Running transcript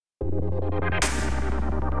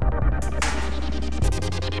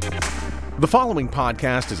The following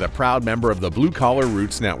podcast is a proud member of the Blue Collar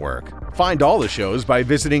Roots Network. Find all the shows by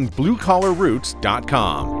visiting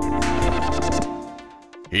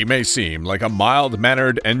bluecollarroots.com. He may seem like a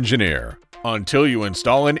mild-mannered engineer until you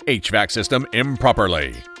install an HVAC system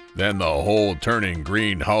improperly. Then the whole turning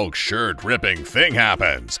green Hulk shirt-ripping thing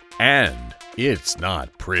happens, and it's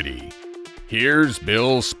not pretty. Here's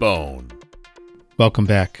Bill Spohn. Welcome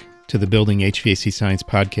back to the Building HVAC Science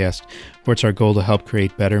podcast, where it's our goal to help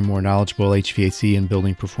create better, more knowledgeable HVAC and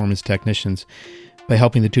building performance technicians by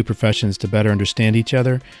helping the two professions to better understand each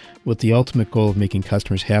other with the ultimate goal of making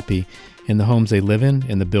customers happy in the homes they live in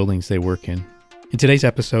and the buildings they work in. In today's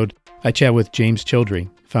episode, I chat with James Childrey,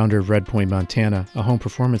 founder of Red Point, Montana, a home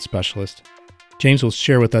performance specialist. James will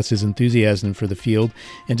share with us his enthusiasm for the field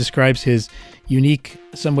and describes his unique,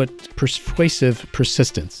 somewhat persuasive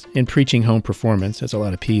persistence in preaching home performance, that's a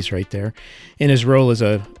lot of P's right there, in his role as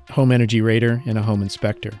a home energy rater and a home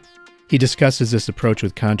inspector. He discusses this approach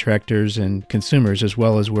with contractors and consumers, as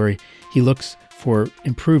well as where he looks for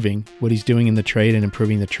improving what he's doing in the trade and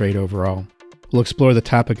improving the trade overall. We'll explore the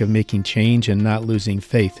topic of making change and not losing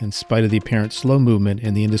faith in spite of the apparent slow movement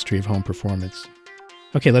in the industry of home performance.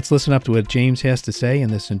 Okay, let's listen up to what James has to say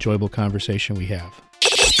in this enjoyable conversation we have.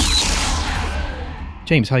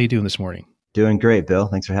 James, how you doing this morning? Doing great, Bill.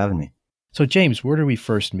 Thanks for having me. So, James, where did we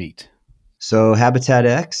first meet? So, Habitat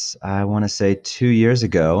X, I want to say 2 years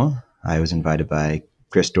ago, I was invited by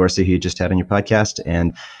Chris Dorsey, who you just had on your podcast,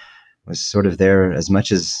 and was sort of there as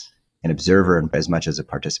much as an observer and as much as a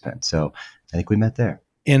participant. So, I think we met there.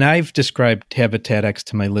 And I've described Habitat X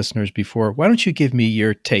to my listeners before. Why don't you give me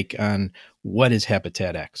your take on what is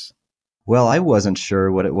Habitat X? Well, I wasn't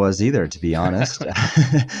sure what it was either, to be honest.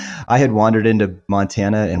 I had wandered into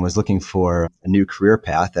Montana and was looking for a new career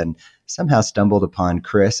path and somehow stumbled upon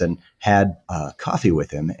Chris and had coffee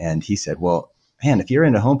with him. And he said, well, man, if you're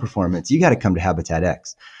into home performance, you got to come to Habitat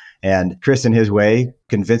X. And Chris, in his way,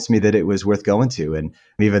 convinced me that it was worth going to. And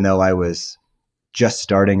even though I was just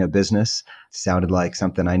starting a business, it sounded like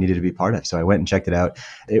something I needed to be part of. So I went and checked it out.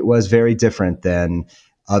 It was very different than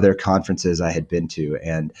other conferences I had been to.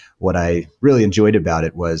 And what I really enjoyed about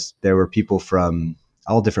it was there were people from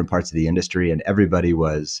all different parts of the industry, and everybody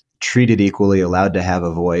was treated equally, allowed to have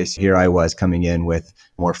a voice. Here I was coming in with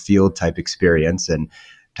more field type experience and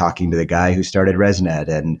talking to the guy who started ResNet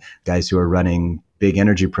and guys who are running big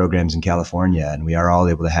energy programs in California. And we are all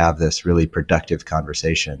able to have this really productive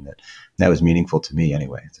conversation that was meaningful to me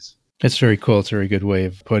anyway. That's very cool. It's a very good way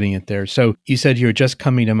of putting it there. So you said you were just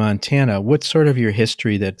coming to Montana. What's sort of your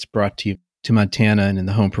history that's brought you to Montana and in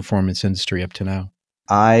the home performance industry up to now?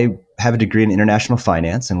 I have a degree in international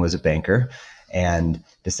finance and was a banker and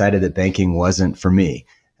decided that banking wasn't for me.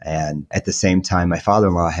 And at the same time, my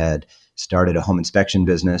father-in-law had started a home inspection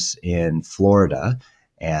business in Florida.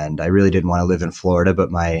 And I really didn't want to live in Florida,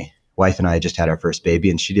 but my wife and I just had our first baby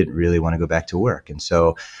and she didn't really want to go back to work. And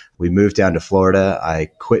so we moved down to Florida. I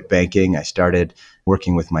quit banking. I started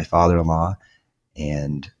working with my father-in-law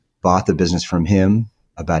and bought the business from him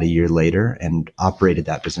about a year later and operated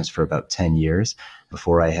that business for about 10 years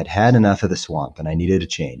before I had had enough of the swamp and I needed a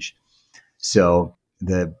change. So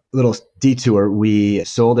the little detour, we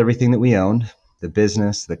sold everything that we owned, the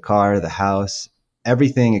business, the car, the house,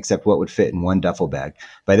 everything except what would fit in one duffel bag.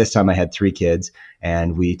 By this time I had 3 kids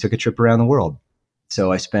and we took a trip around the world.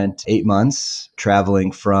 So I spent 8 months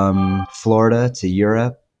traveling from Florida to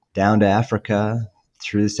Europe, down to Africa,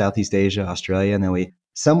 through Southeast Asia, Australia. And then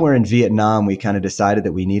somewhere in Vietnam, we kind of decided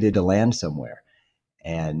that we needed to land somewhere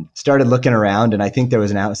and started looking around. And I think there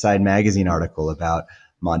was an Outside Magazine article about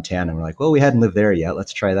Montana. And we're like, well, we hadn't lived there yet.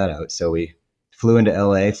 Let's try that out. So we flew into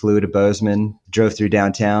LA, flew to Bozeman, drove through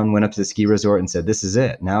downtown, went up to the ski resort and said, this is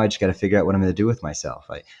it. Now I just got to figure out what I'm going to do with myself.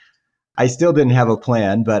 I still didn't have a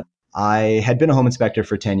plan, but I had been a home inspector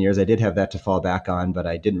for 10 years. I did have that to fall back on, but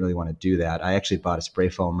I didn't really want to do that. I actually bought a spray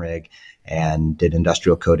foam rig and did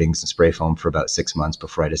industrial coatings and spray foam for about 6 months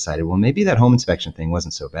before I decided, well, maybe that home inspection thing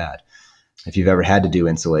wasn't so bad. If you've ever had to do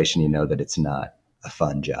insulation, you know that it's not a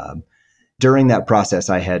fun job. During that process,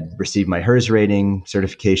 I had received my HERS rating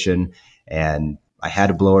certification and I had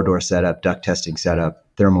a blower door setup, duct testing setup,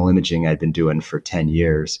 thermal imaging I'd been doing for 10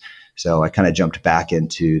 years. So I kind of jumped back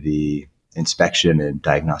into the inspection and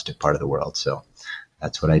diagnostic part of the world. So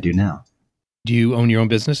that's what I do now. Do you own your own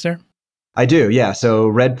business there? I do, yeah. So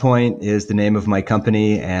Red Point is the name of my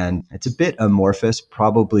company, and it's a bit amorphous,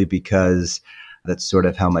 probably because that's sort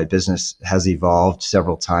of how my business has evolved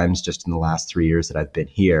several times just in the last 3 years that I've been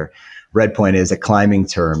here. Red Point is a climbing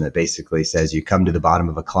term that basically says you come to the bottom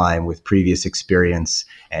of a climb with previous experience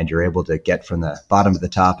and you're able to get from the bottom to the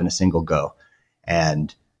top in a single go.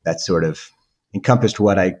 And that sort of encompassed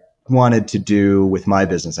what I wanted to do with my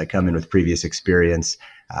business. I come in with previous experience.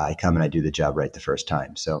 I come and I do the job right the first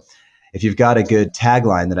time. So if you've got a good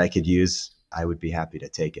tagline that I could use, I would be happy to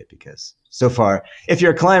take it, because so far, if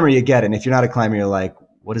you're a climber, you get it. And if you're not a climber, you're like,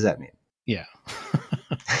 what does that mean? Yeah.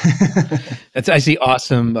 I see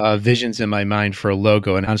awesome visions in my mind for a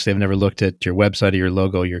logo. And honestly, I've never looked at your website or your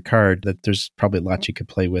logo, your card. That there's probably a lot you could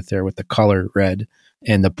play with there with the color red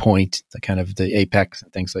and the point, the kind of the apex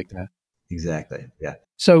and things like that. Exactly. Yeah.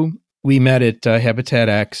 So we met at Habitat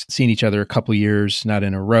X, seen each other a couple years, not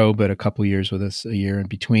in a row, but a couple years with us, a year in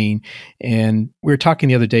between. And we were talking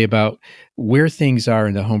the other day about where things are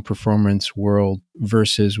in the home performance world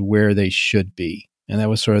versus where they should be. And that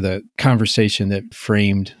was sort of the conversation that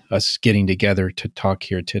framed us getting together to talk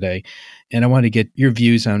here today. And I want to get your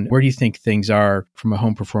views on where do you think things are from a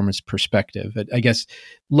home performance perspective? I guess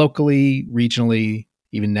locally, regionally,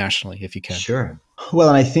 even nationally, if you can. Sure. Well,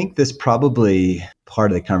 and I think this probably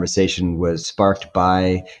part of the conversation was sparked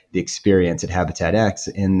by the experience at Habitat X,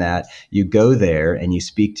 in that you go there and you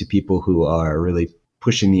speak to people who are really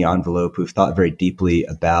pushing the envelope, who've thought very deeply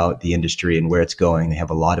about the industry and where it's going. They have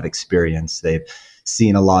a lot of experience. They've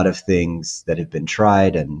seen a lot of things that have been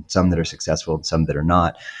tried, and some that are successful and some that are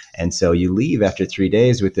not. And so you leave after 3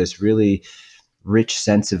 days with this really rich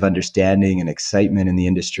sense of understanding and excitement in the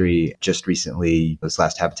industry. Just recently, this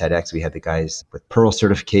last Habitat X, we had the guys with Pearl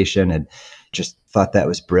certification, and just thought that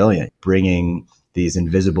was brilliant, bringing these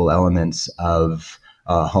invisible elements of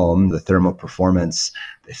home, the thermal performance,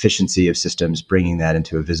 the efficiency of systems, bringing that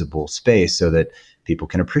into a visible space so that people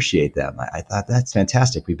can appreciate them. I thought that's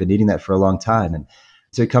fantastic. We've been needing that for a long time. And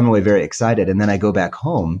so I come away very excited. And then I go back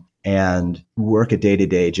home and work a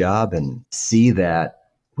day-to-day job and see that,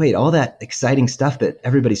 wait, all that exciting stuff that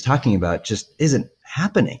everybody's talking about just isn't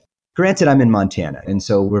happening. Granted, I'm in Montana, and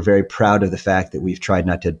so we're very proud of the fact that we've tried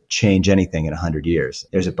not to change anything in 100 years.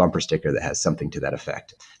 There's a bumper sticker that has something to that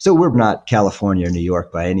effect. So we're not California or New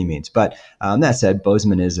York by any means. But that said,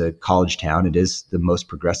 Bozeman is a college town. It is the most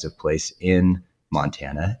progressive place in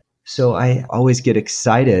Montana. So I always get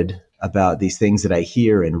excited about these things that I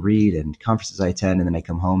hear and read and conferences I attend, and then I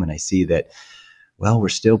come home and I see that, well, we're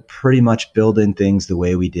still pretty much building things the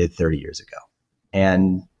way we did 30 years ago.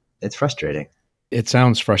 And it's frustrating. It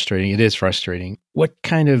sounds frustrating. It is frustrating. What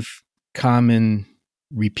kind of common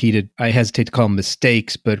repeated, I hesitate to call them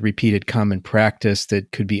mistakes, but repeated common practice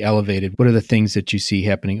that could be elevated? What are the things that you see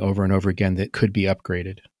happening over and over again that could be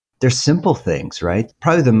upgraded? They're simple things, right?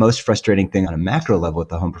 Probably the most frustrating thing on a macro level with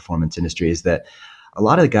the home performance industry is that a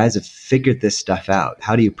lot of the guys have figured this stuff out.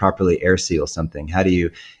 How do you properly air seal something? How do you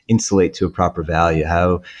insulate to a proper value?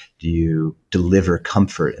 How do you deliver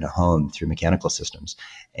comfort in a home through mechanical systems?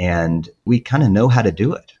 And we kind of know how to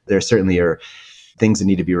do it. There certainly are things that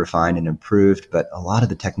need to be refined and improved, but a lot of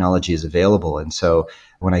the technology is available. And so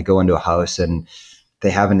when I go into a house and they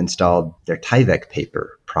haven't installed their Tyvek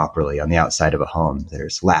paper properly on the outside of a home,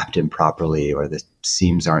 there's lapped improperly, or the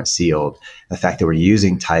seams aren't sealed, the fact that we're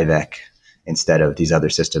using Tyvek instead of these other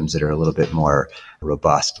systems that are a little bit more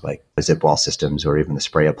robust, like the zip wall systems or even the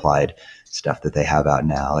spray applied stuff that they have out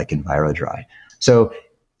now, like EnviroDry. So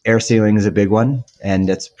air sealing is a big one, and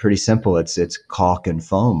it's pretty simple. It's caulk and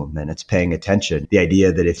foam, and it's paying attention. The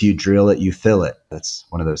idea that if you drill it, you fill it. That's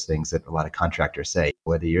one of those things that a lot of contractors say.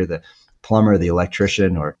 Whether you're the plumber, the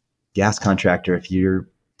electrician, or gas contractor, if you're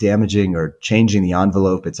damaging or changing the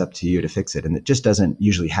envelope, it's up to you to fix it. And it just doesn't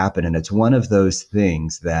usually happen. And it's one of those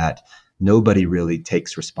things that nobody really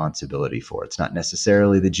takes responsibility for. It's not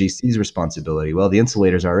necessarily the GC's responsibility. Well, the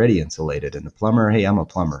insulator's already insulated, and the plumber, hey, I'm a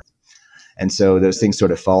plumber. And so those things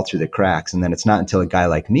sort of fall through the cracks. And then it's not until a guy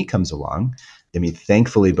like me comes along. I mean,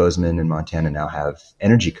 thankfully, Bozeman and Montana now have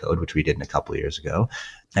energy code, which we didn't a couple of years ago,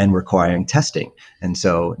 and requiring testing. And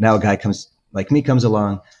so now a guy like me comes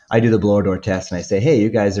along, I do the blower door test, and I say, hey, you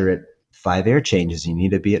guys are at 5 air changes. You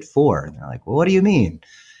need to be at 4. And they're like, well, what do you mean?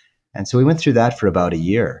 And so we went through that for about a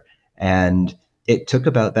year. And it took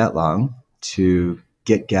about that long to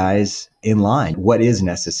get guys in line. What is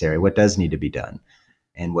necessary? What does need to be done?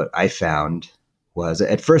 And what I found was,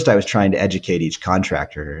 at first I was trying to educate each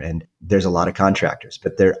contractor, and there's a lot of contractors,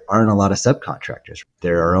 but there aren't a lot of subcontractors.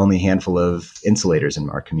 There are only a handful of insulators in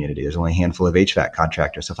our community. There's only a handful of HVAC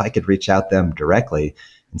contractors. So if I could reach out them directly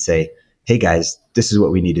and say, hey guys, this is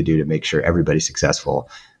what we need to do to make sure everybody's successful,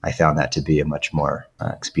 I found that to be a much more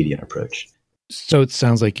expedient approach. So it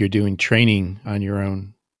sounds like you're doing training on your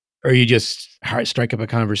own. Or you just strike up a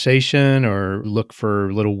conversation or look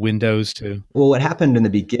for little windows to... Well, what happened in the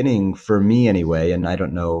beginning for me anyway, and I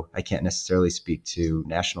don't know, I can't necessarily speak to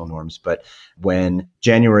national norms, but when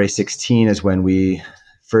January 16 is when we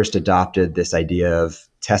first adopted this idea of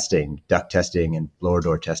testing, duct testing and blower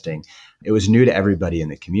door testing, it was new to everybody in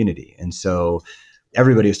the community. And so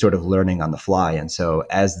everybody was sort of learning on the fly. And so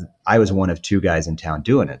as I was one of two guys in town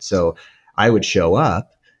doing it, so I would show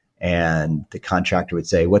up and the contractor would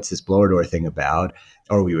say, what's this blower door thing about?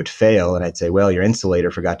 Or we would fail and I'd say, well, your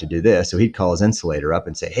insulator forgot to do this. So he'd call his insulator up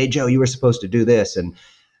and say, hey, Joe, you were supposed to do this. And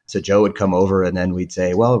so Joe would come over and then we'd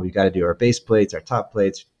say, well, we've got to do our base plates, our top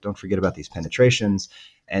plates. Don't forget about these penetrations.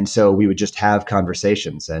 And so we would just have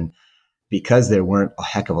conversations. And because there weren't a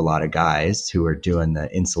heck of a lot of guys who were doing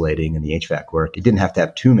the insulating and the HVAC work, it didn't have to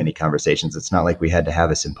have too many conversations. It's not like we had to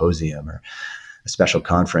have a symposium or a special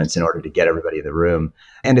conference in order to get everybody in the room.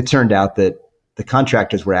 And it turned out that the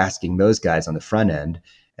contractors were asking those guys on the front end.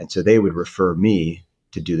 And so they would refer me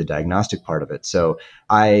to do the diagnostic part of it. So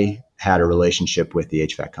I had a relationship with the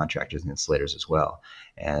HVAC contractors and insulators as well.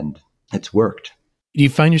 And it's worked. Do you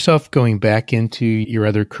find yourself going back into your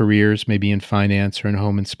other careers, maybe in finance or in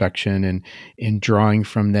home inspection and drawing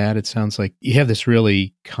from that? It sounds like you have this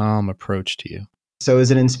really calm approach to you. So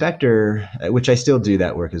as an inspector, which I still do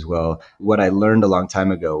that work as well, what I learned a long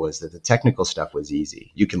time ago was that the technical stuff was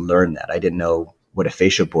easy. You can learn that. I didn't know what a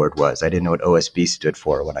fascia board was. I didn't know what OSB stood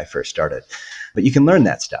for when I first started. But you can learn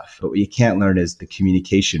that stuff. But what you can't learn is the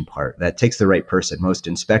communication part. That takes the right person. Most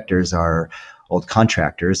inspectors are old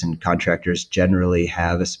contractors, and contractors generally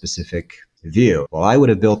have a specific view. Well, I would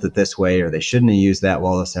have built it this way, or they shouldn't have used that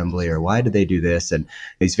wall assembly, or why did they do this? And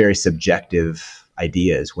these very subjective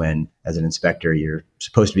ideas when, as an inspector, you're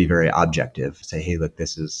supposed to be very objective. Say, hey, look,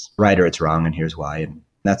 this is right or it's wrong, and here's why. And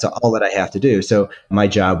that's all that I have to do. So my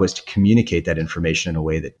job was to communicate that information in a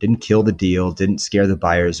way that didn't kill the deal, didn't scare the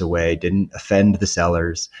buyers away, didn't offend the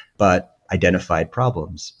sellers, but identified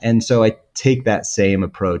problems. And so I take that same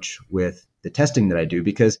approach with the testing that I do,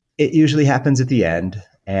 because it usually happens at the end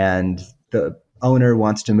and the owner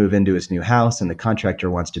wants to move into his new house and the contractor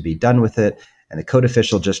wants to be done with it. And the code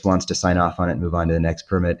official just wants to sign off on it and move on to the next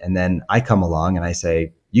permit. And then I come along and I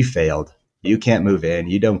say, you failed. You can't move in.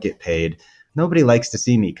 You don't get paid. Nobody likes to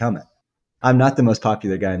see me coming. I'm not the most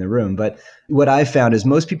popular guy in the room, but what I've found is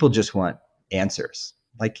most people just want answers.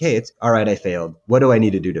 Like, hey, it's all right, I failed. What do I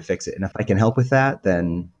need to do to fix it? And if I can help with that,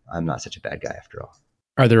 then I'm not such a bad guy after all.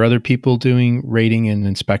 Are there other people doing rating and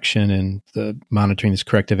inspection and the monitoring this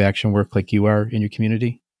corrective action work like you are in your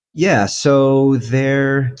community? Yeah, so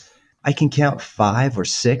I can count 5 or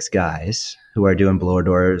 6 guys who are doing blower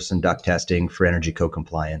doors and duct testing for energy code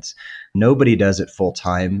compliance. Nobody does it full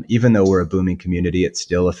time. Even though we're a booming community, it's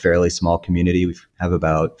still a fairly small community. We have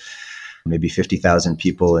about maybe 50,000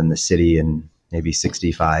 people in the city and maybe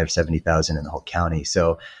 65, 70,000 in the whole county.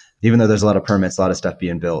 So even though there's a lot of permits, a lot of stuff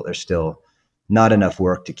being built, there's still not enough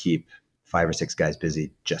work to keep 5 or 6 guys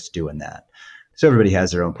busy just doing that. So everybody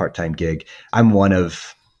has their own part-time gig. I'm one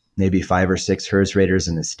of maybe 5 or 6 HERS raters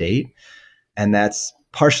in the state. And that's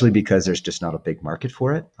partially because there's just not a big market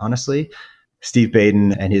for it, honestly. Steve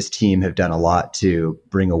Baden and his team have done a lot to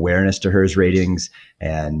bring awareness to HERS ratings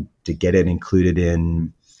and to get it included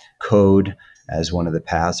in code as one of the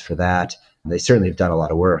paths for that. They certainly have done a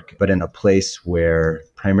lot of work, but in a place where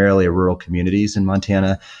primarily a rural communities in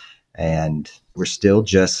Montana, and we're still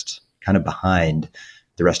just kind of behind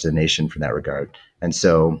the rest of the nation from that regard. And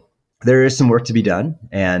so there is some work to be done.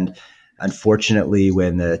 And unfortunately,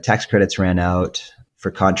 when the tax credits ran out for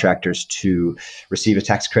contractors to receive a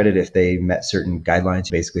tax credit if they met certain guidelines,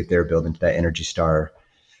 basically if they were building to that Energy Star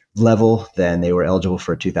level, then they were eligible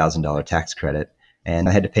for a $2,000 tax credit. And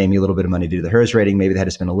I had to pay me a little bit of money to do the HERS rating. Maybe they had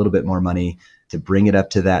to spend a little bit more money to bring it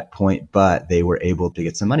up to that point, but they were able to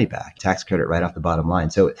get some money back, tax credit right off the bottom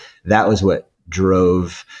line. So that was what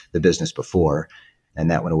drove the business before.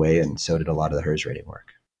 And that went away. And so did a lot of the HERS rating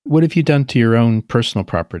work. What have you done to your own personal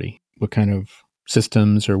property? What kind of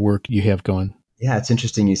systems or work you have going? Yeah, it's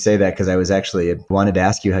interesting you say that because I wanted to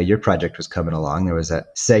ask you how your project was coming along. There was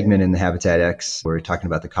that segment in the Habitat X where we're talking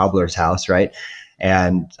about the cobbler's house, right?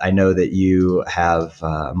 And I know that you have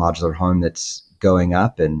a modular home that's going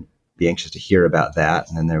up and be anxious to hear about that.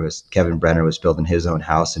 And then there was Kevin Brenner was building his own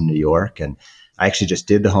house in New York. And I actually just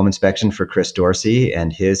did the home inspection for Chris Dorsey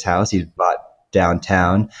and his house. He bought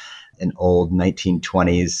downtown an old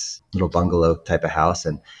 1920s little bungalow type of house.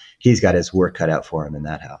 And he's got his work cut out for him in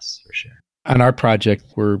that house for sure. On our project,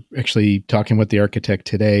 we're actually talking with the architect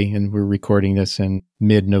today, and we're recording this in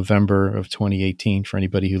mid-November of 2018 for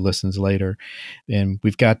anybody who listens later. And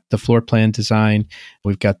we've got the floor plan design,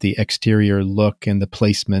 we've got the exterior look and the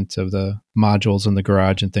placement of the modules in the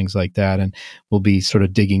garage and things like that. And we'll be sort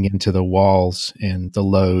of digging into the walls and the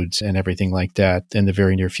loads and everything like that in the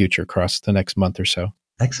very near future across the next month or so.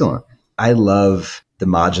 Excellent. I love the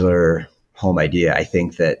modular home idea. I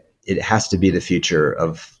think that it has to be the future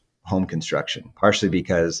of home construction, partially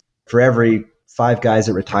because for every 5 guys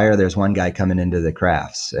that retire, there's one guy coming into the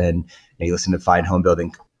crafts. And you listen to Fine Home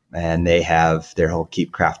Building, and they have their whole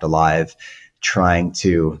Keep Craft Alive, trying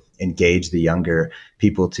to engage the younger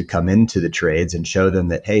people to come into the trades and show them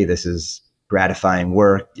that, hey, this is gratifying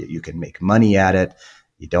work. You can make money at it.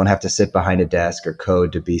 You don't have to sit behind a desk or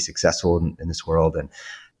code to be successful in this world.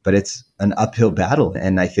 But it's an uphill battle.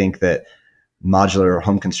 And I think that modular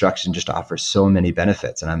home construction just offers so many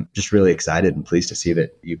benefits. And I'm just really excited and pleased to see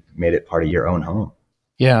that you've made it part of your own home.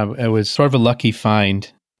 Yeah, it was sort of a lucky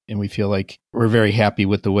find. And we feel like we're very happy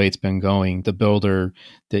with the way it's been going. The builder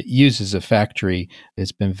that uses a factory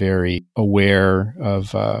has been very aware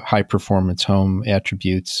of high performance home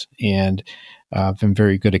attributes and been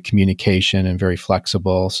very good at communication and very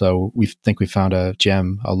flexible. So we think we found a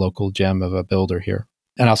local gem of a builder here.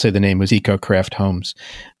 And I'll say the name was EcoCraft Homes.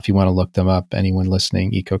 If you want to look them up, anyone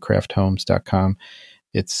listening, ecocrafthomes.com.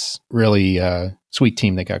 It's really a sweet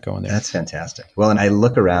team they got going there. That's fantastic. Well, and I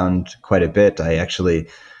look around quite a bit.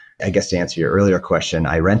 I guess to answer your earlier question,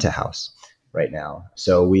 I rent a house right now.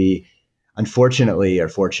 So we, unfortunately or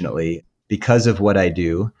fortunately, because of what I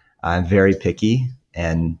do, I'm very picky,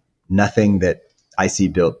 and nothing that I see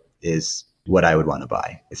built is what I would want to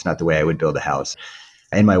buy. It's not the way I would build a house.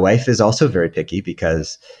 And my wife is also very picky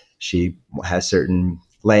because she has certain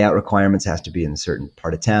layout requirements, has to be in a certain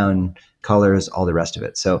part of town, colors, all the rest of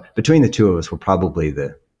it. So between the two of us, we're probably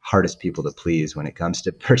the hardest people to please when it comes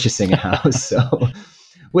to purchasing a house. So,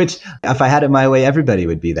 which if I had it my way, everybody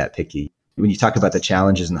would be that picky. When you talk about the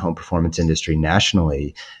challenges in the home performance industry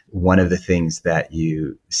nationally, one of the things that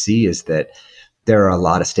you see is that there are a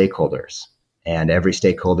lot of stakeholders, and every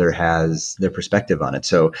stakeholder has their perspective on it.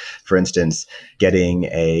 So for instance, getting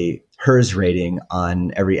a HERS rating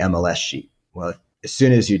on every MLS sheet. Well, as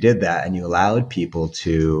soon as you did that and you allowed people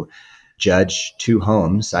to judge two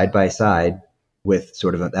homes side by side with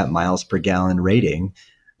sort of that miles per gallon rating,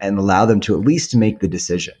 and allow them to at least make the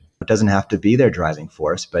decision. It doesn't have to be their driving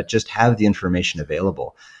force, but just have the information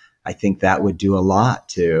available. I think that would do a lot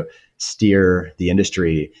to steer the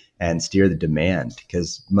industry and steer the demand,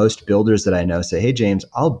 because most builders that I know say, hey, James,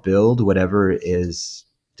 I'll build whatever is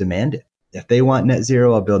demanded. If they want net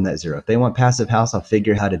zero, I'll build net zero. If they want passive house, I'll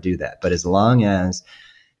figure out how to do that. But as long as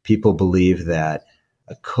people believe that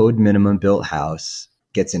a code minimum built house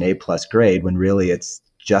gets an A+ grade, when really it's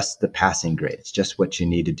just the passing grade. It's just what you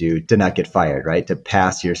need to do to not get fired, right? To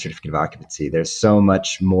pass your certificate of occupancy. There's so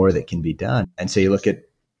much more that can be done. And so you look at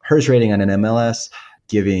HERS rating on an MLS,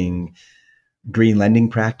 giving green lending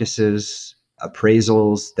practices,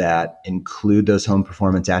 appraisals that include those home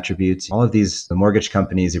performance attributes. All of these, the mortgage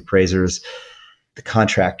companies, the appraisers, the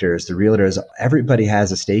contractors, the realtors, everybody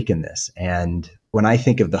has a stake in this. And when I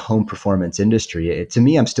think of the home performance industry, to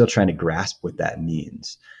me, I'm still trying to grasp what that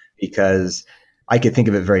means, because I could think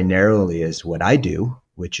of it very narrowly as what I do,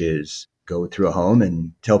 which is go through a home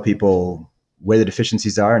and tell people where the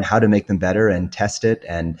deficiencies are and how to make them better and test it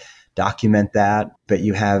and document that. But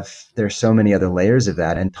there's so many other layers of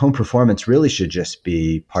that. And home performance really should just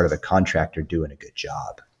be part of a contractor doing a good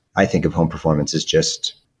job. I think of home performance as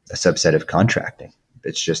just a subset of contracting.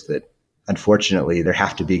 It's just that, unfortunately, there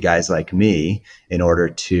have to be guys like me in order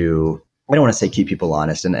to, I don't want to say keep people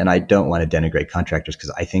honest, and I don't want to denigrate contractors,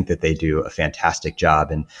 because I think that they do a fantastic job,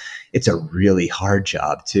 and it's a really hard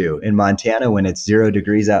job too. In Montana, when it's 0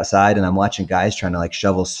 degrees outside and I'm watching guys trying to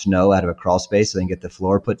shovel snow out of a crawl space so they can get the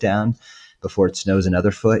floor put down before it snows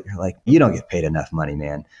another foot, you're like, you don't get paid enough money,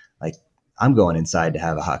 man. I'm going inside to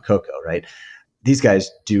have a hot cocoa, right? These guys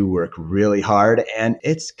do work really hard, and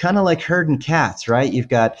it's kind of like herding cats, right? You've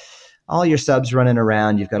got all your subs running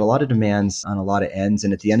around. You've got a lot of demands on a lot of ends.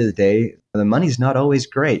 And at the end of the day, the money's not always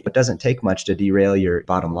great. It doesn't take much to derail your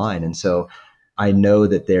bottom line. And so I know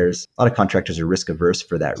that there's a lot of contractors are risk averse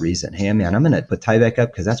for that reason. Hey, man, I'm going to put Tyvek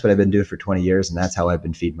up because that's what I've been doing for 20 years. And that's how I've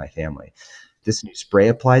been feeding my family. This new spray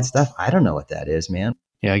applied stuff, I don't know what that is, man.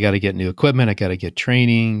 Yeah, I got to get new equipment. I got to get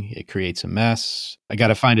training. It creates a mess. I got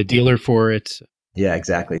to find a dealer for it. Yeah,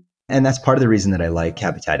 exactly. And that's part of the reason that I like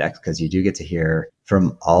Habitat X, because you do get to hear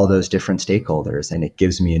from all those different stakeholders, and it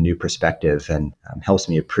gives me a new perspective and helps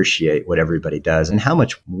me appreciate what everybody does and how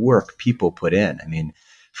much work people put in. I mean,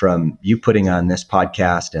 from you putting on this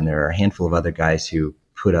podcast, and there are a handful of other guys who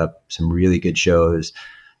put up some really good shows,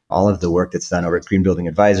 all of the work that's done over at Green Building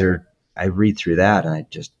Advisor, I read through that and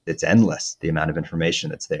it's endless, the amount of information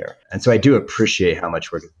that's there. And so I do appreciate how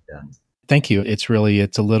much work is done. Thank you. It's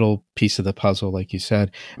a little piece of the puzzle, like you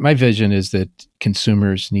said. My vision is that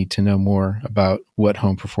consumers need to know more about what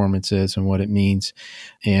home performance is and what it means.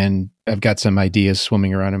 And I've got some ideas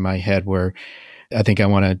swimming around in my head where I think I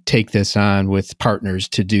want to take this on with partners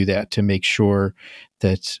to do that, to make sure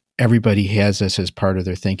that everybody has this as part of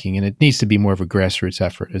their thinking. And it needs to be more of a grassroots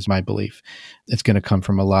effort, is my belief. It's going to come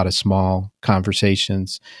from a lot of small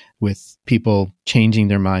conversations with people changing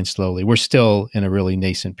their minds slowly. We're still in a really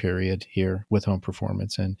nascent period here with home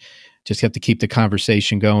performance, and just have to keep the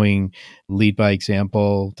conversation going, lead by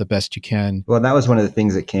example the best you can. Well, that was one of the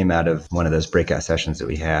things that came out of one of those breakout sessions that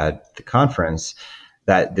we had at the conference,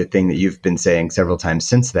 that the thing that you've been saying several times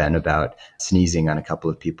since then about sneezing on a couple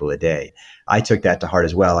of people a day. I took that to heart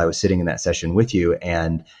as well. I was sitting in that session with you,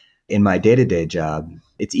 and in my day-to-day job,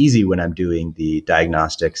 it's easy when I'm doing the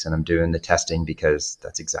diagnostics and I'm doing the testing, because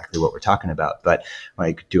that's exactly what we're talking about. But when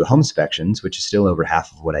I do home inspections, which is still over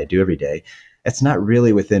half of what I do every day, it's not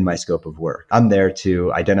really within my scope of work. I'm there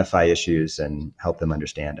to identify issues and help them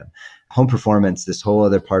understand them. Home performance, this whole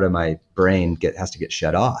other part of my brain has to get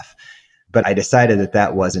shut off. But I decided that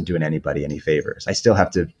that wasn't doing anybody any favors. I still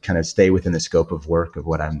have to kind of stay within the scope of work of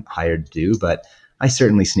what I'm hired to do, but I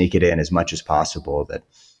certainly sneak it in as much as possible that,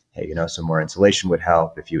 hey, some more insulation would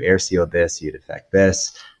help. If you air sealed this, you'd affect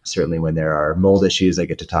this. Certainly when there are mold issues, I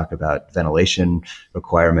get to talk about ventilation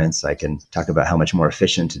requirements. I can talk about how much more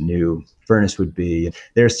efficient a new furnace would be.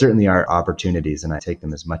 There certainly are opportunities, and I take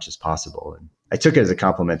them as much as possible. And I took it as a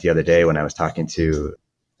compliment the other day when I was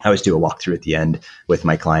I always do a walkthrough at the end with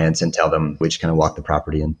my clients and tell them, we just kind of walk the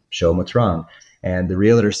property and show them what's wrong. And the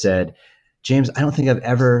realtor said, James, I don't think I've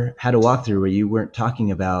ever had a walkthrough where you weren't talking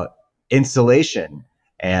about insulation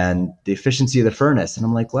and the efficiency of the furnace. And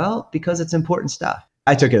I'm like, well, because it's important stuff.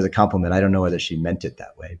 I took it as a compliment. I don't know whether she meant it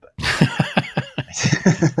that way, but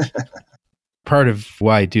part of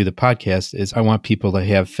why I do the podcast is I want people to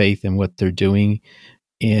have faith in what they're doing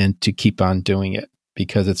and to keep on doing it,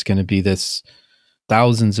 because it's going to be this,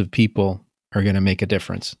 thousands of people are going to make a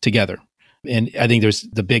difference together. And I think there's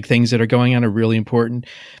the big things that are going on are really important,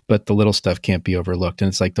 but the little stuff can't be overlooked. And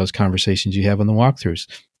it's like those conversations you have on the walkthroughs.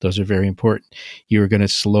 Those are very important. You're going to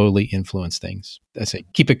slowly influence things. I say,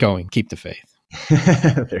 keep it going, keep the faith.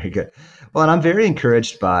 Very good. Well, and I'm very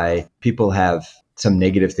encouraged by people have some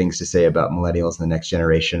negative things to say about millennials and the next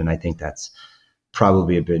generation. And I think that's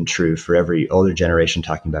probably been true for every older generation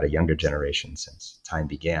talking about a younger generation since time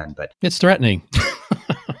began. But it's threatening.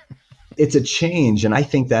 It's a change, and I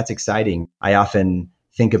think that's exciting. I often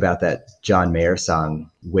think about that John Mayer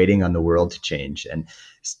song, Waiting on the World to Change. And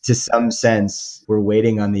to some sense, we're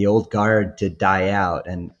waiting on the old guard to die out.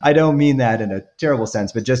 And I don't mean that in a terrible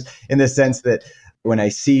sense, but just in the sense that when I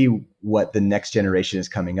see what the next generation is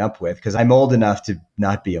coming up with, because I'm old enough to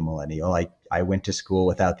not be a millennial. I went to school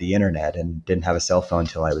without the internet and didn't have a cell phone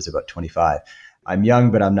until I was about 25. I'm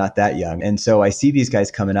young, but I'm not that young. And so I see these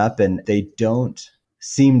guys coming up, and they don't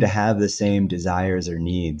seem to have the same desires or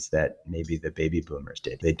needs that maybe the baby boomers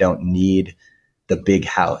did. They don't need the big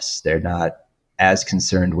house. They're not as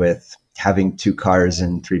concerned with having 2 cars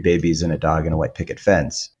and 3 babies and a dog and a white picket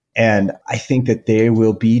fence. And I think that they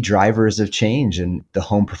will be drivers of change in the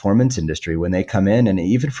home performance industry when they come in. And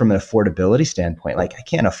even from an affordability standpoint, like I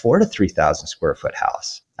can't afford a 3,000 square foot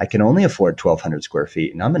house. I can only afford 1,200 square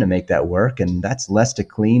feet, and I'm going to make that work. And that's less to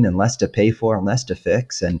clean and less to pay for and less to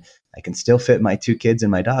fix. And I can still fit my 2 kids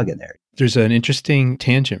and my dog in there. There's an interesting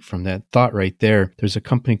tangent from that thought right there. There's a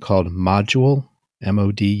company called Module,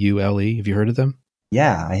 Module. Have you heard of them?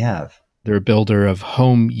 Yeah, I have. They're a builder of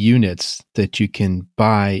home units that you can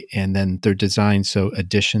buy, and then they're designed so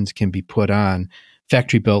additions can be put on.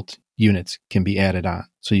 Factory built units can be added on.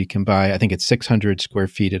 So you can buy, I think it's 600 square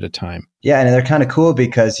feet at a time. Yeah, and they're kind of cool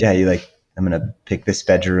because, you like, I'm going to pick this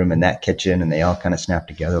bedroom and that kitchen, and they all kind of snap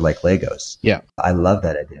together like Legos. Yeah. I love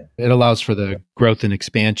that idea. It allows for the growth and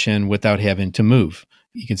expansion without having to move.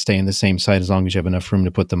 You can stay in the same site as long as you have enough room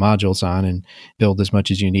to put the modules on and build as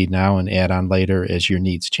much as you need now and add on later as your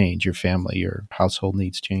needs change, your family, your household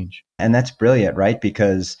needs change. And that's brilliant, right?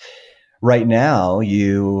 Because right now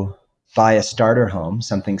you buy a starter home,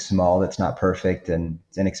 something small that's not perfect and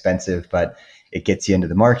it's inexpensive, but it gets you into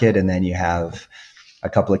the market. And then you have a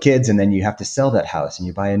couple of kids, and then you have to sell that house and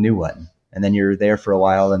you buy a new one. And then you're there for a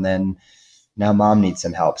while, and then now mom needs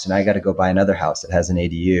some help. So now I got to go buy another house that has an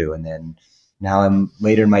ADU. And then now I'm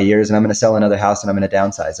later in my years and I'm going to sell another house and I'm going to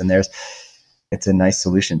downsize. And it's a nice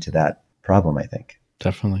solution to that problem, I think.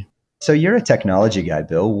 Definitely. So you're a technology guy,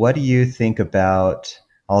 Bill. What do you think about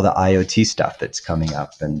all the IoT stuff that's coming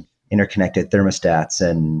up and interconnected thermostats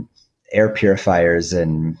and air purifiers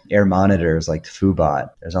and air monitors like the Foobot?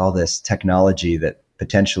 There's all this technology that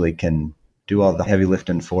potentially can do all the heavy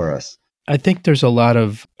lifting for us. I think there's a lot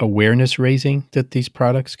of awareness raising that these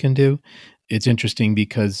products can do. it's interesting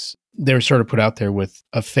because they're sort of put out there with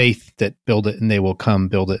a faith that build it and they will come,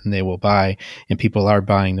 build it and they will buy. And people are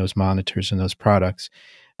buying those monitors and those products.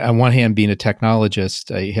 On one hand, being a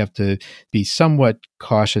technologist, I have to be somewhat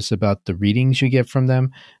cautious about the readings you get from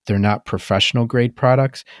them. They're not professional grade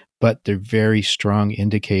products, but they're very strong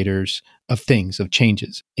indicators of things, of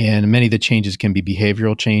changes. And many of the changes can be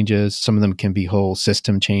behavioral changes. Some of them can be whole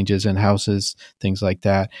system changes in houses, things like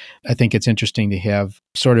that. I think it's interesting to have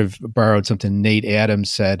sort of borrowed something Nate Adams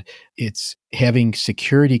said. It's having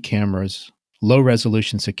security cameras, low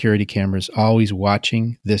resolution security cameras, always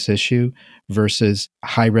watching this issue versus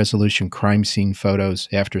high resolution crime scene photos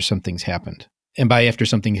after something's happened. And by after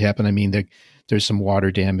something's happened, I mean there's some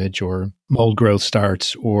water damage or mold growth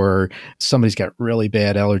starts or somebody's got really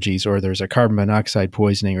bad allergies or there's a carbon monoxide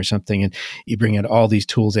poisoning or something. And you bring in all these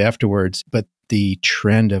tools afterwards, but the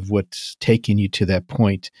trend of what's taking you to that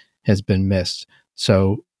point has been missed.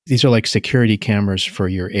 So these are like security cameras for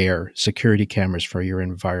your air, security cameras for your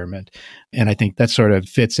environment. And I think that sort of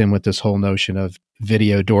fits in with this whole notion of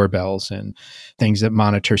video doorbells and things that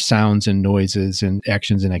monitor sounds and noises and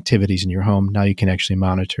actions and activities in your home. Now you can actually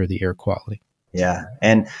monitor the air quality. Yeah.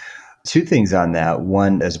 And two things on that.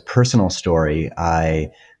 One, as a personal story,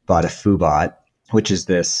 I bought a Foobot, which is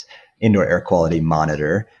this indoor air quality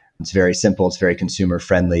monitor. It's very simple. It's very consumer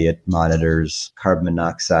friendly. It monitors carbon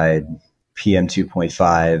monoxide, PM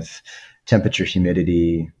 2.5, temperature,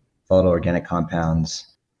 humidity, volatile organic compounds.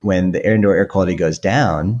 When the indoor air quality goes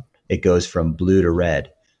down, it goes from blue to red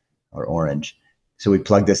or orange. So we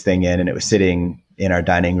plugged this thing in and it was sitting in our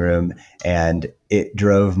dining room and it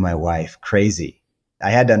drove my wife crazy.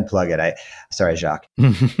 I had to unplug it. Sorry, Jacques.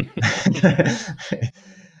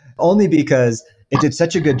 Only because it did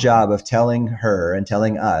such a good job of telling her and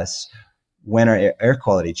telling us when our air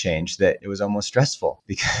quality changed that it was almost stressful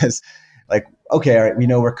because like, okay, all right, we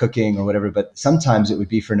know we're cooking or whatever, but sometimes it would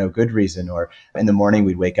be for no good reason. Or in the morning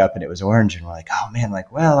we'd wake up and it was orange and we're like, oh man,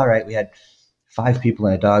 like, well, all right, we had 5 people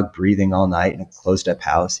and a dog breathing all night in a closed up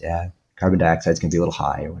house. Yeah, carbon dioxide is going to be a little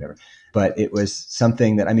high or whatever. But it was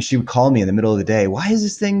something that, I mean, she would call me in the middle of the day. Why is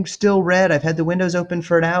this thing still red? I've had the windows open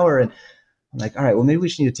for an hour. And I'm like, all right, well, maybe we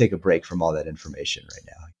just need to take a break from all that information right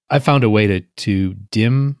now. I found a way to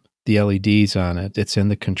dim the LEDs on it. It's in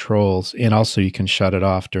the controls. And also you can shut it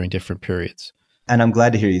off during different periods. And I'm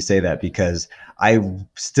glad to hear you say that because I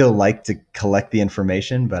still like to collect the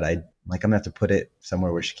information, but I'm going to have to put it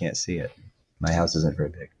somewhere where she can't see it. My house isn't very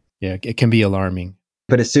big. Yeah, it can be alarming.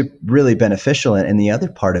 But it's really beneficial. And the other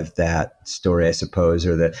part of that story, I suppose,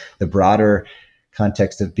 or the broader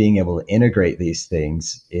context of being able to integrate these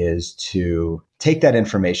things is to take that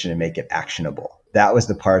information and make it actionable. That was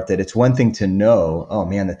the part that it's one thing to know, oh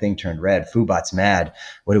man, the thing turned red, Foobot's mad.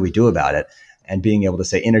 What do we do about it? And being able to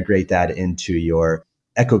say, integrate that into your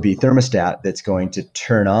ecobee thermostat that's going to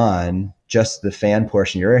turn on just the fan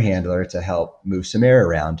portion of your air handler to help move some air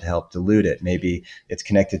around, to help dilute it. Maybe it's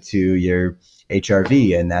connected to your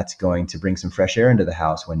HRV and that's going to bring some fresh air into the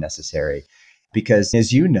house when necessary. Because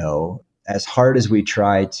as you know, as hard as we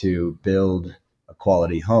try to build a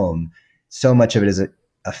quality home, so much of it is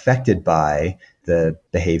affected by the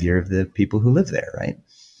behavior of the people who live there, right?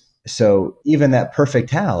 So even that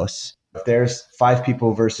perfect house, if there's 5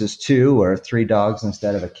 people versus 2 or 3 dogs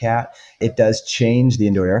instead of a cat, it does change the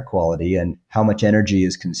indoor air quality and how much energy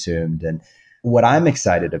is consumed. And what I'm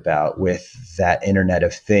excited about with that Internet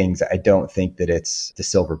of Things, I don't think that it's the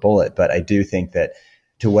silver bullet, but I do think that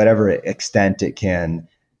to whatever extent it can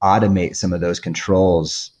automate some of those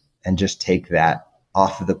controls and just take that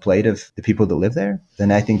off of the plate of the people that live there,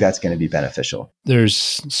 then I think that's going to be beneficial.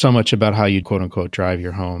 There's so much about how you quote unquote drive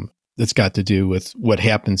your home that's got to do with what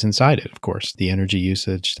happens inside it, of course, the energy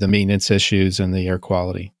usage, the maintenance issues, and the air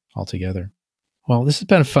quality altogether. Well, this has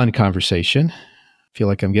been a fun conversation. I feel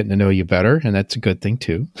like I'm getting to know you better, and that's a good thing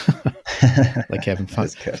too. Like having fun.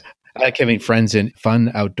 That's good. I like having friends in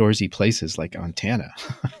fun outdoorsy places like Montana.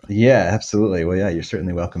 Yeah, absolutely. Well, yeah, you're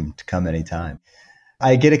certainly welcome to come anytime.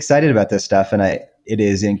 I get excited about this stuff, and it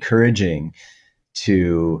is encouraging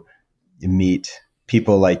to meet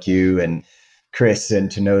people like you and Chris, and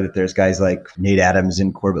to know that there's guys like Nate Adams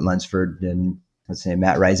and Corbett Lunsford and let's say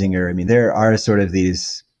Matt Reisinger. I mean, there are sort of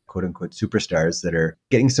these quote unquote superstars that are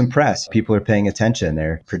getting some press. People are paying attention.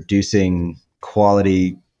 They're producing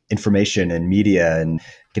quality information and media and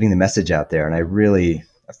getting the message out there. And I really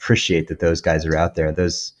appreciate that those guys are out there.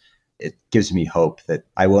 It gives me hope that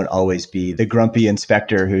I won't always be the grumpy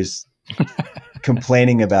inspector who's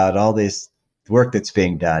complaining about all this work that's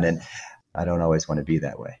being done. And I don't always want to be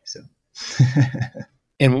that way. So.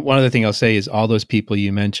 And one other thing I'll say is all those people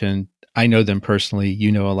you mentioned, I know them personally.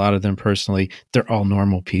 You know a lot of them personally. They're all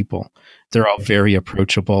normal people. They're all very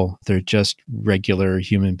approachable. They're just regular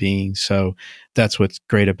human beings. So that's what's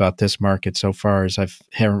great about this market so far is I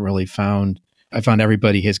found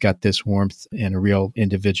everybody has got this warmth and a real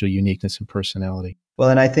individual uniqueness and personality. Well,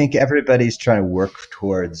 and I think everybody's trying to work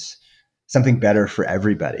towards something better for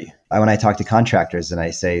everybody. When I talk to contractors and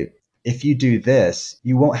I say, if you do this,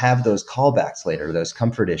 you won't have those callbacks later, those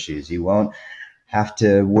comfort issues. You won't have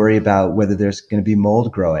to worry about whether there's going to be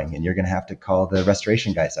mold growing and you're going to have to call the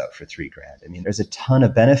restoration guys out for $3,000. I mean, there's a ton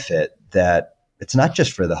of benefit that it's not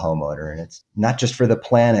just for the homeowner and it's not just for the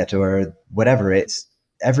planet or whatever. It's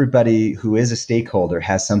everybody who is a stakeholder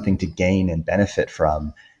has something to gain and benefit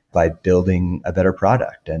from by building a better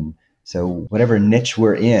product. And so whatever niche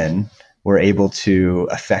we're in, we're able to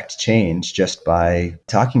affect change just by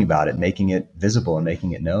talking about it, making it visible and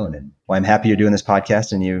making it known. And well, I'm happy you're doing this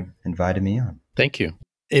podcast and you invited me on. Thank you.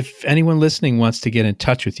 If anyone listening wants to get in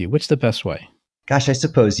touch with you, what's the best way? Gosh, I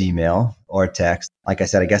suppose email or text. Like I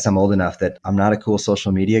said, I guess I'm old enough that I'm not a cool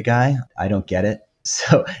social media guy. I don't get it.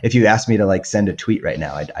 So if you ask me to send a tweet right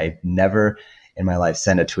now, I never in my life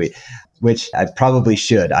send a tweet, which I probably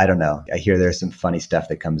should. I don't know. I hear there's some funny stuff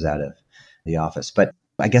that comes out of the office, but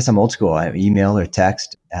I guess I'm old school. I email or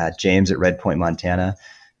text at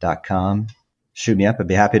james@redpointmontana.com. Shoot me up. I'd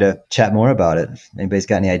be happy to chat more about it. If anybody's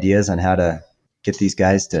got any ideas on how to get these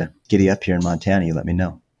guys to giddy up here in Montana, you let me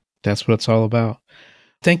know. That's what it's all about.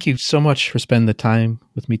 Thank you so much for spending the time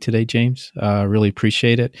with me today, James. Really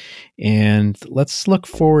appreciate it. And let's look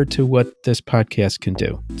forward to what this podcast can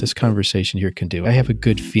do, this conversation here can do. I have a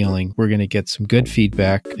good feeling we're going to get some good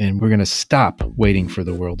feedback and we're going to stop waiting for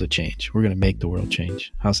the world to change. We're going to make the world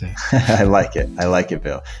change. How's that? I like it. I like it,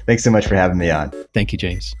 Bill. Thanks so much for having me on. Thank you,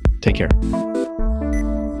 James. Take care.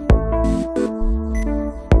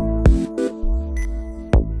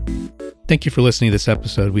 Thank you for listening to this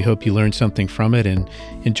episode. We hope you learned something from it and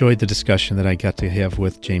enjoyed the discussion that I got to have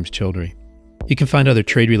with James Childrey. You can find other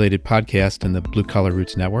trade-related podcasts in the Blue Collar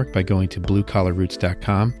Roots Network by going to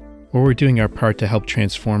bluecollarroots.com, where we're doing our part to help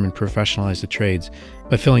transform and professionalize the trades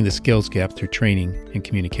by filling the skills gap through training and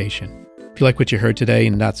communication. If you like what you heard today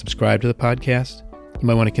and not subscribed to the podcast, you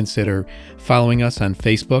might want to consider following us on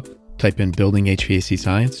Facebook, type in Building HVAC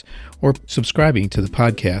Science, or subscribing to the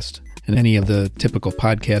podcast and any of the typical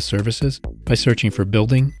podcast services by searching for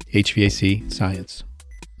Building HVAC Science.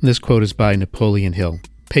 This quote is by Napoleon Hill.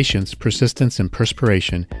 Patience, persistence, and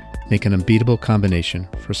perspiration make an unbeatable combination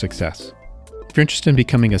for success. If you're interested in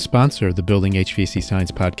becoming a sponsor of the Building HVAC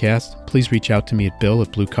Science podcast, please reach out to me at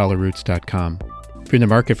bill@bluecollarroots.com. If you're in the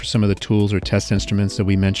market for some of the tools or test instruments that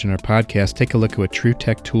we mention in our podcast, take a look at what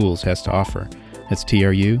TruTech Tools has to offer. That's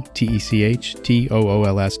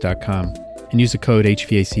TruTechTools.com. And use the code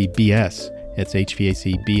HVACBS, that's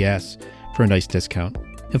HVACBS, for a nice discount.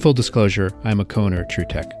 In full disclosure, I'm a co-owner at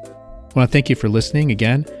TruTech. I want to thank you for listening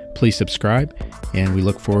again. Please subscribe, and we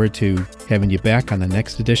look forward to having you back on the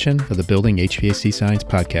next edition of the Building HVAC Science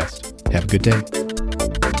podcast. Have a good day.